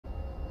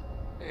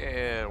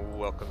And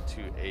welcome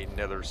to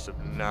another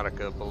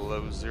Subnautica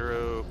Below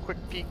Zero quick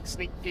peek,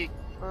 sneak peek,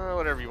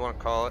 whatever you want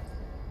to call it.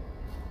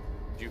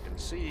 As you can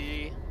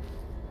see,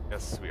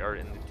 yes, we are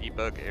in the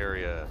debug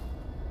area.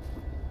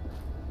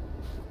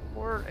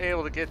 Weren't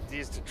able to get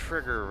these to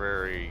trigger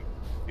very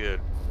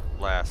good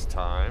last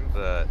time,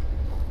 but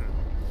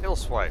kill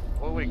swipe.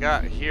 What we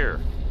got here?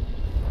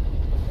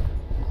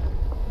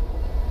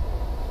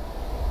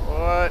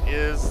 What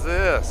is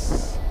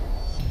this?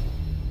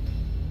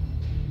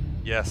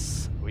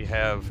 Yes, we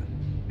have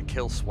the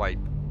kill swipe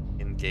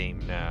in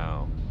game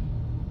now.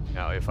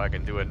 Now, if I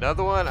can do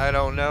another one, I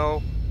don't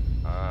know.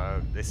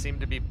 They seem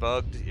to be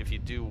bugged if you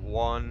do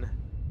one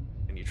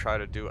and you try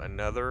to do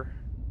another.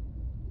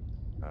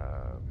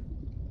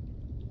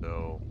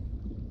 So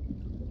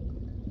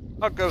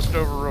I'll ghost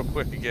over real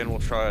quick again. We'll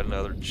try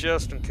another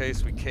just in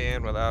case we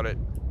can without it.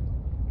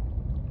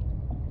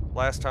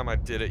 Last time I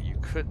did it, you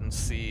couldn't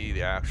see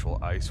the actual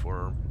ice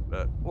worm,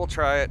 but we'll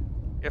try it.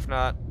 If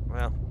not,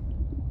 well,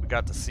 we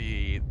got to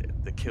see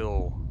the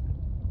kill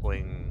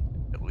fling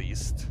at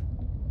least.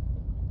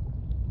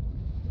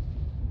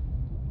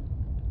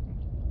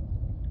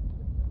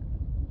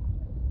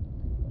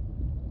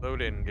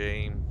 Load in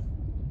game.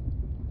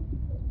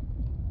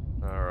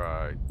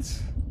 Alright.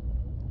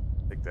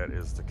 I think that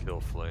is the kill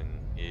fling,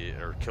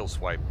 or kill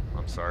swipe,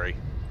 I'm sorry.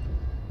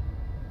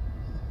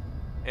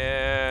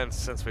 And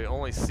since we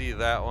only see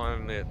that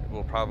one, it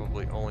will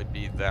probably only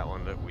be that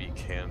one that we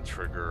can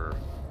trigger.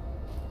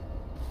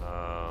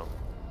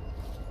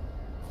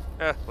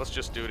 Let's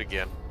just do it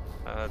again.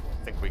 I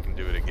think we can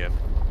do it again.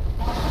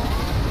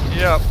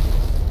 Yep.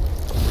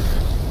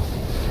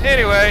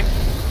 Anyway.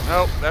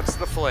 Oh, that's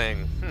the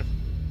fling.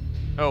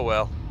 Oh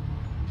well.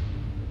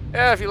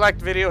 Yeah, if you liked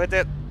the video, hit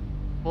that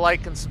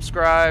like and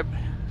subscribe.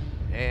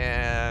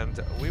 And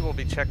we will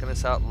be checking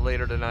this out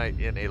later tonight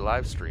in a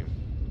live stream.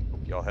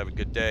 Hope y'all have a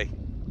good day.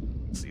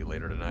 See you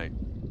later tonight.